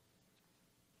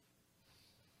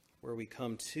 where we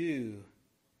come to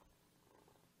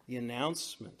the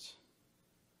announcement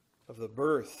of the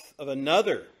birth of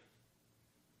another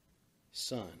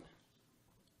son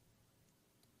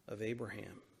of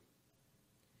Abraham.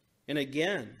 And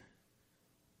again,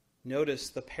 notice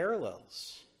the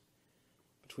parallels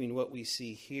between what we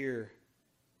see here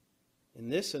in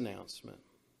this announcement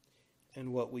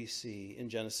and what we see in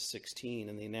Genesis 16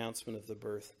 and the announcement of the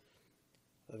birth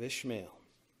of Ishmael.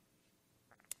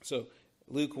 So,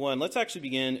 Luke 1, let's actually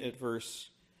begin at verse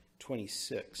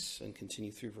 26 and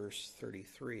continue through verse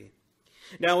 33.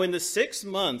 Now in the 6th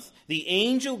month, the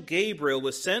angel Gabriel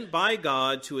was sent by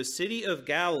God to a city of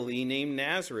Galilee named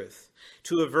Nazareth,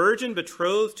 to a virgin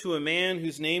betrothed to a man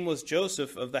whose name was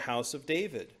Joseph of the house of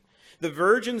David. The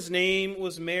virgin's name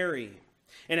was Mary.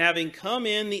 And having come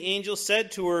in, the angel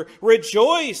said to her,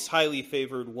 "Rejoice, highly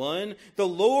favored one, the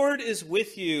Lord is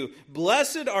with you.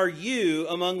 Blessed are you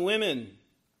among women."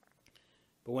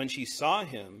 But when she saw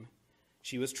him,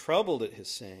 she was troubled at his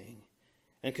saying,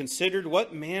 and considered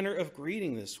what manner of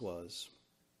greeting this was.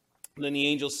 Then the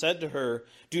angel said to her,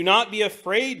 "Do not be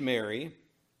afraid, Mary,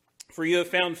 for you have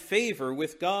found favor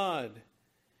with God.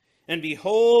 And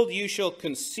behold, you shall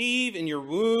conceive in your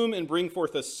womb and bring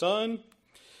forth a son,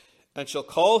 and shall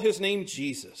call his name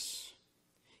Jesus.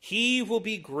 He will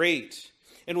be great,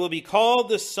 and will be called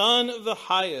the Son of the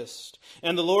Highest.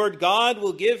 And the Lord God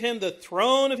will give him the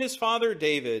throne of his father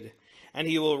David, and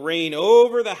he will reign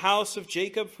over the house of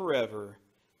Jacob forever,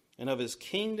 and of his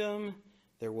kingdom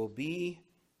there will be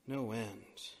no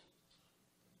end."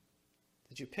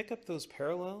 Did you pick up those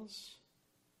parallels?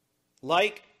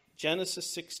 Like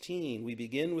Genesis 16, we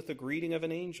begin with the greeting of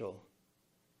an angel,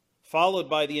 followed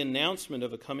by the announcement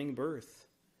of a coming birth,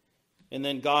 and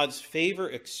then God's favor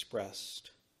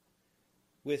expressed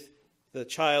with the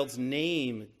child's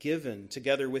name given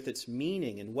together with its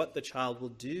meaning and what the child will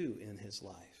do in his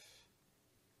life.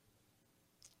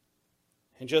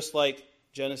 And just like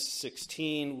Genesis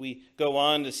 16, we go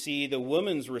on to see the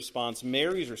woman's response,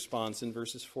 Mary's response in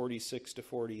verses 46 to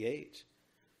 48,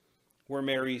 where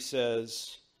Mary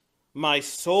says, "My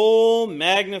soul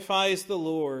magnifies the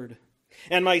Lord,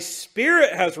 and my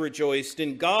spirit has rejoiced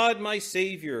in God my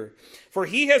Savior, for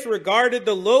he has regarded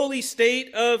the lowly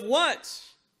state of" what?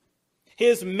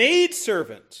 "His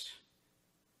maidservant.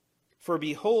 For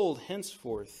behold,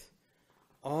 henceforth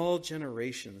all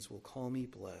generations will call me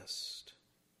blessed."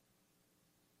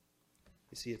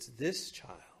 You see, it's this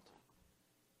child,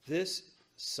 this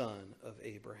son of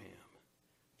Abraham,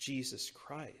 Jesus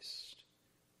Christ,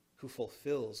 who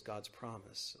fulfills God's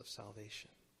promise of salvation.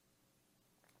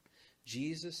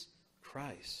 Jesus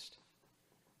Christ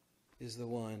is the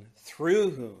one through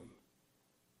whom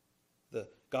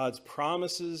God's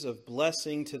promises of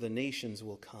blessing to the nations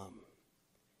will come.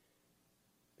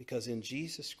 Because in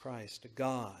Jesus Christ,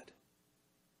 God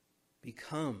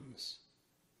becomes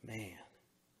man.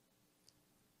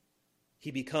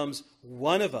 He becomes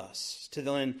one of us to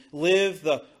then live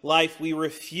the life we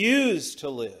refuse to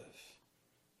live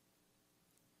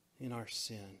in our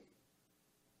sin.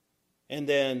 And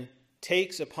then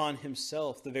takes upon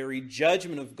himself the very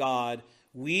judgment of God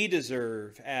we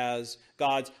deserve as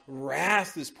God's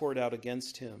wrath is poured out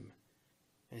against him.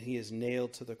 And he is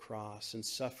nailed to the cross and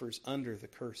suffers under the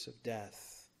curse of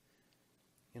death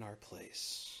in our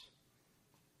place.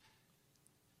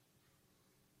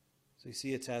 So you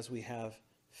see, it's as we have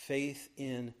faith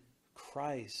in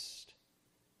Christ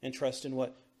and trust in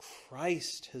what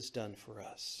Christ has done for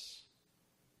us,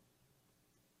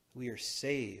 we are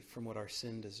saved from what our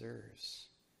sin deserves.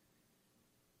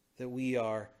 That we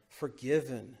are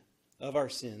forgiven of our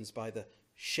sins by the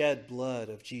shed blood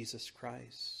of Jesus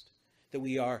Christ. That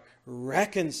we are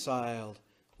reconciled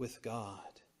with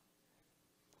God.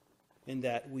 And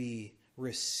that we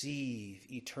receive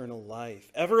eternal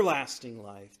life, everlasting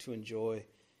life, to enjoy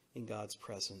in God's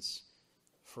presence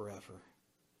forever.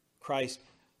 Christ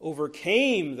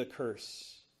overcame the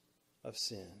curse of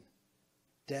sin,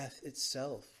 death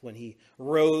itself, when he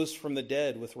rose from the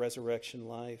dead with resurrection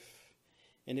life.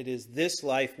 And it is this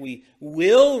life we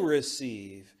will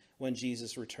receive when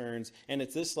Jesus returns, and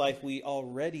it's this life we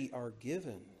already are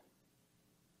given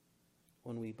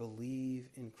when we believe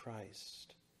in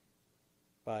Christ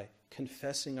by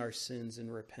confessing our sins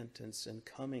in repentance and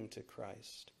coming to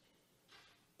Christ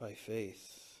by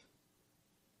faith.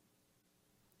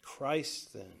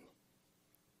 Christ, then,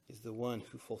 is the one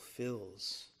who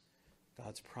fulfills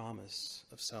God's promise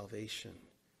of salvation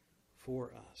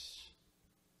for us.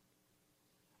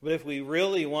 But if we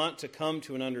really want to come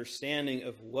to an understanding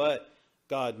of what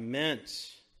God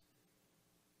meant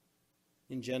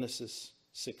in Genesis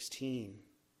 16,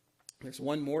 there's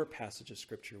one more passage of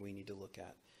Scripture we need to look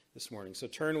at this morning. So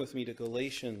turn with me to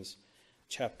Galatians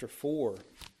chapter 4.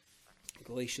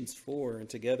 Galatians 4, and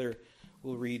together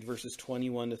we'll read verses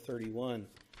 21 to 31.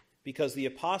 Because the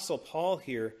Apostle Paul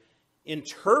here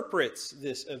interprets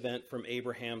this event from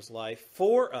Abraham's life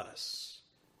for us.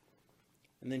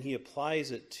 And then he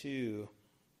applies it to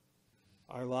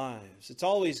our lives. It's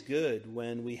always good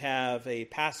when we have a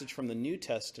passage from the New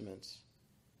Testament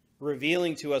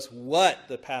revealing to us what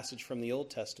the passage from the Old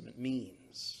Testament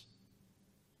means.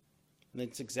 And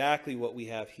it's exactly what we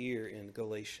have here in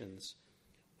Galatians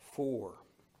 4.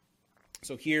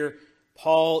 So here,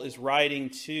 Paul is writing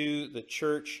to the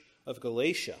church of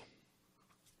Galatia.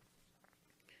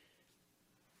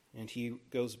 And he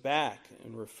goes back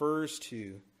and refers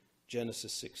to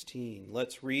Genesis 16.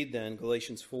 Let's read then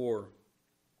Galatians 4,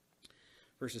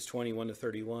 verses 21 to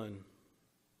 31.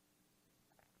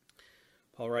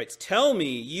 Paul writes, "Tell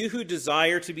me, you who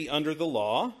desire to be under the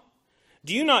law,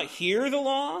 do you not hear the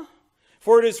law?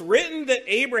 For it is written that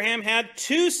Abraham had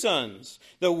two sons,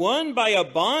 the one by a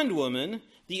bondwoman,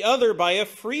 the other by a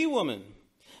free woman.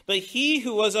 But he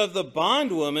who was of the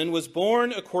bondwoman was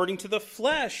born according to the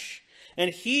flesh, and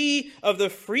he of the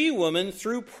free woman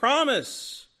through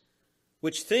promise,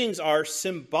 which things are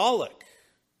symbolic,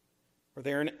 or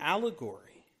they're an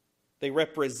allegory. They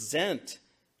represent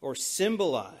or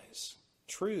symbolize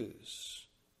truths.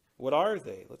 What are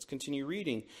they? Let's continue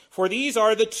reading. For these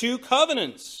are the two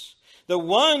covenants. The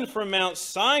one from Mount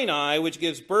Sinai, which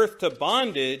gives birth to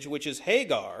bondage, which is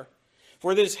Hagar.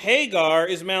 For this Hagar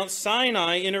is Mount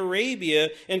Sinai in Arabia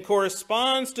and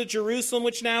corresponds to Jerusalem,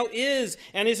 which now is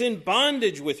and is in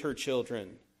bondage with her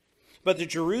children. But the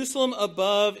Jerusalem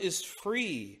above is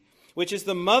free, which is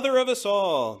the mother of us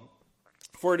all.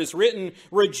 For it is written,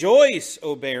 Rejoice,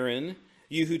 O barren,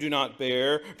 you who do not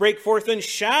bear. Break forth and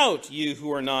shout, you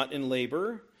who are not in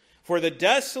labor. For the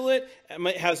desolate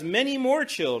has many more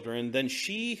children than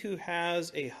she who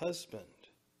has a husband.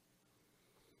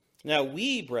 Now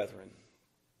we, brethren,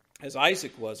 as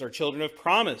Isaac was, are children of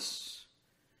promise.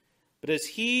 But as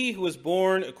he who was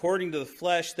born according to the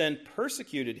flesh then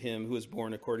persecuted him who was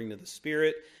born according to the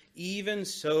Spirit, even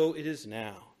so it is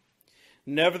now.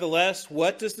 Nevertheless,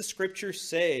 what does the Scripture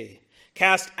say?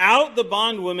 Cast out the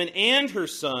bondwoman and her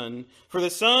son, for the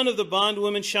son of the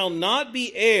bondwoman shall not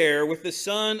be heir with the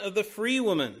son of the free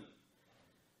woman.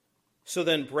 So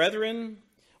then, brethren,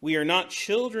 we are not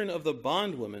children of the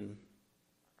bondwoman,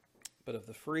 but of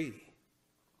the free.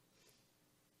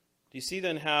 Do you see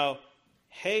then how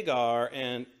Hagar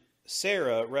and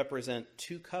Sarah represent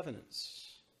two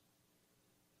covenants?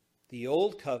 The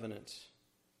old covenant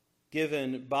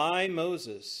given by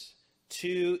Moses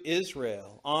to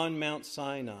Israel on Mount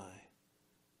Sinai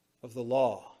of the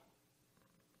law.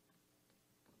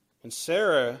 And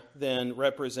Sarah then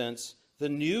represents the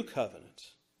new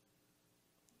covenant,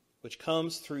 which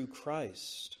comes through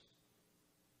Christ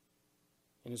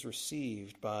and is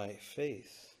received by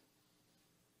faith.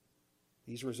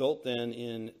 These result then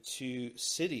in two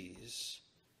cities,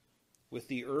 with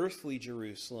the earthly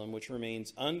Jerusalem, which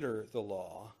remains under the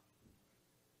law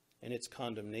and its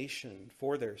condemnation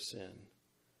for their sin,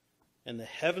 and the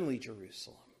heavenly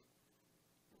Jerusalem,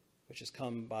 which has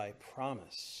come by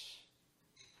promise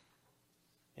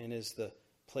and is the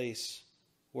place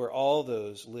where all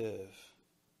those live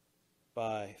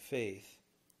by faith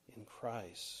in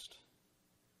Christ.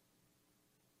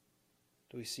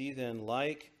 Do we see then,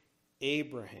 like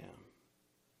Abraham,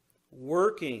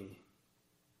 working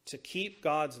to keep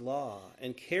God's law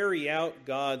and carry out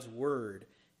God's word,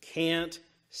 can't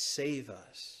save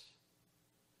us,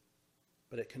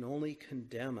 but it can only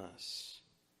condemn us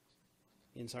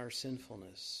in our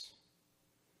sinfulness.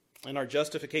 And our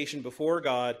justification before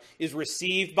God is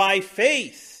received by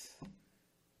faith.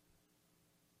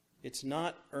 It's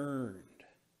not earned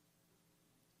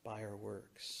by our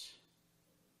works.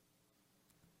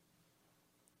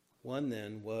 One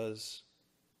then was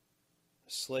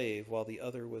a slave while the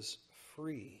other was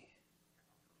free.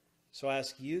 So I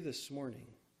ask you this morning,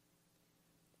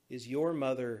 is your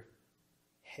mother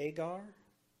Hagar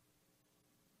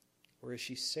or is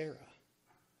she Sarah?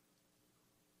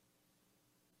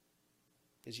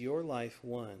 Is your life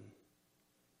one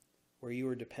where you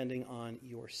are depending on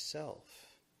yourself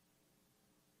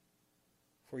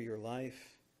for your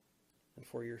life and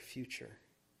for your future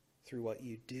through what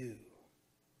you do?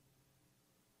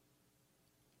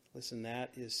 Listen,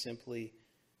 that is simply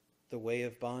the way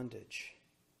of bondage.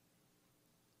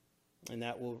 And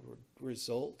that will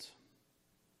result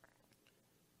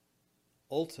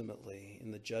ultimately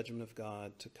in the judgment of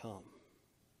God to come.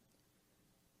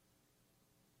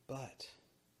 But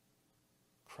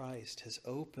Christ has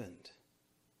opened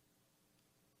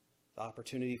the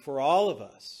opportunity for all of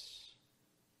us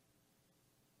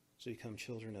to become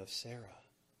children of Sarah,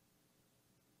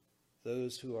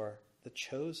 those who are the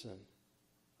chosen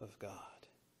of God,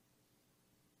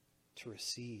 to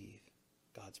receive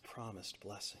God's promised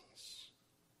blessings.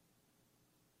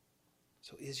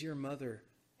 So is your mother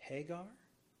Hagar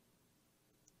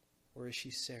or is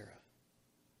she Sarah?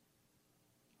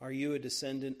 Are you a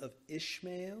descendant of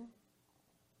Ishmael,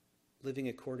 living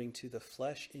according to the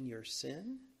flesh in your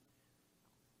sin?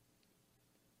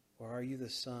 Or are you the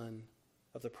son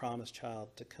of the promised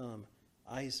child to come,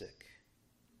 Isaac,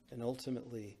 and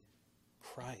ultimately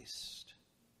Christ,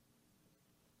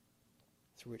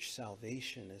 through which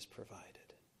salvation is provided?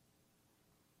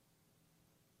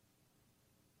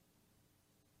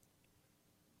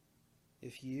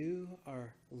 If you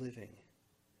are living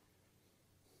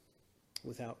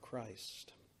without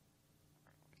Christ,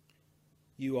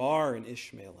 you are an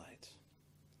Ishmaelite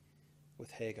with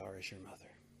Hagar as your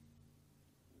mother.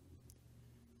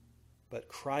 But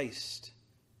Christ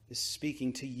is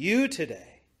speaking to you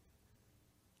today,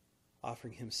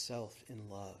 offering himself in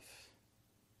love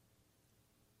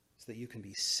so that you can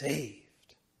be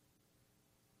saved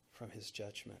from his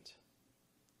judgment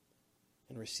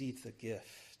and receive the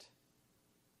gift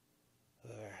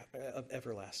of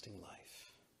everlasting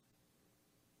life.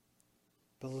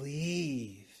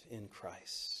 Believe in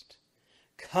Christ.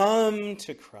 Come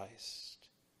to Christ.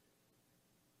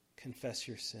 Confess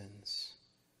your sins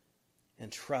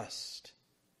and trust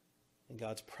in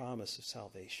God's promise of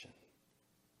salvation.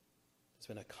 It's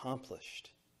been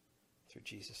accomplished through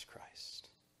Jesus Christ.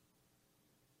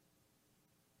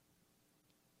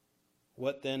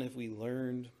 What then have we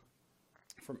learned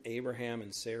from Abraham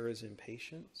and Sarah's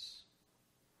impatience?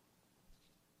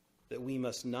 That we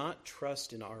must not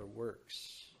trust in our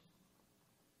works.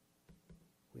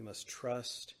 We must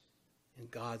trust in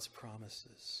God's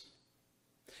promises.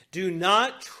 Do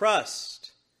not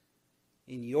trust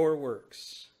in your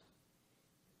works,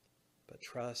 but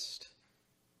trust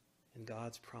in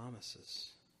God's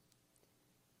promises,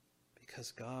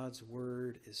 because God's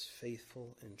word is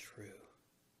faithful and true.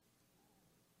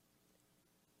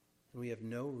 And we have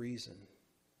no reason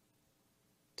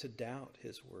to doubt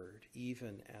his word,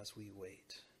 even as we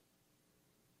wait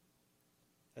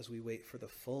for the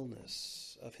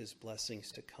fullness of his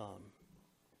blessings to come,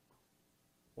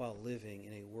 while living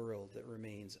in a world that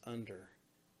remains under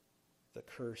the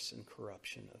curse and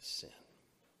corruption of sin.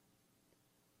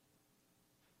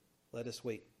 Let us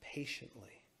wait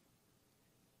patiently,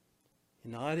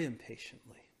 not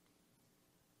impatiently,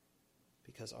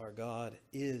 because our God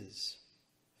is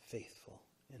faithful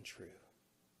and true.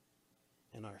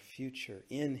 And our future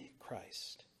in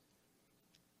Christ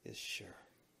is sure.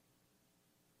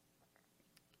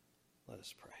 Let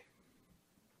us pray.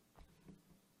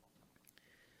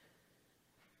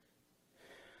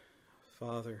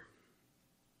 Father,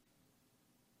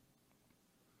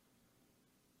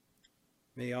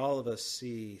 may all of us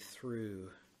see through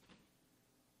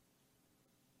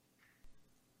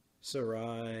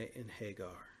Sarai and Hagar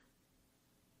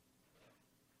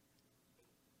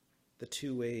the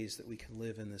two ways that we can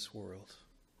live in this world.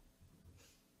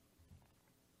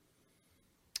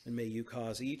 And may you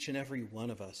cause each and every one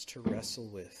of us to wrestle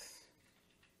with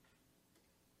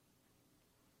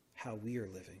how we are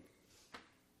living.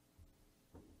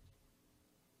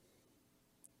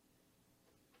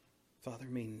 Father,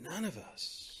 may none of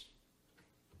us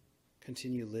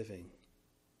continue living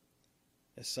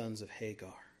as sons of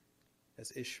Hagar,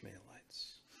 as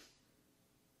Ishmaelites.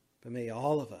 But may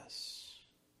all of us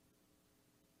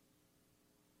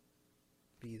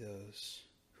be those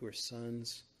who are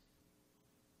sons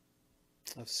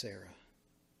of Sarah,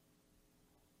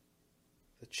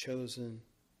 the chosen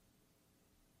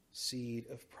seed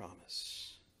of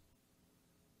promise,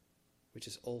 which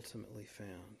is ultimately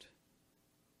found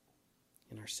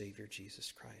in our Savior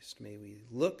Jesus Christ. May we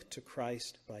look to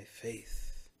Christ by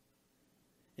faith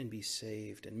and be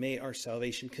saved, and may our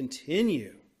salvation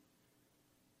continue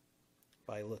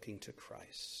by looking to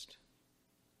Christ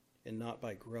and not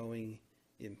by growing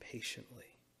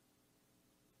impatiently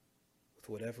with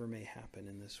whatever may happen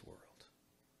in this world.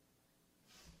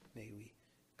 May we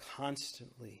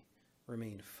constantly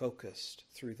remain focused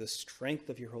through the strength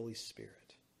of your Holy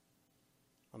Spirit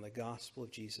on the gospel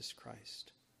of Jesus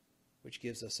Christ, which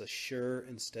gives us a sure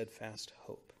and steadfast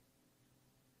hope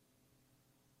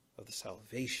of the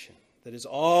salvation that is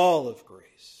all of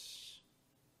grace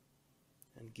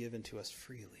and given to us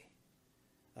freely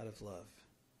out of love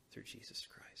through Jesus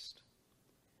Christ.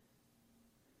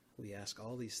 We ask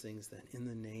all these things then in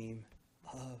the name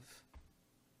of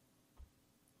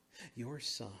your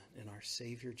Son and our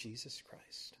Savior Jesus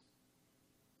Christ.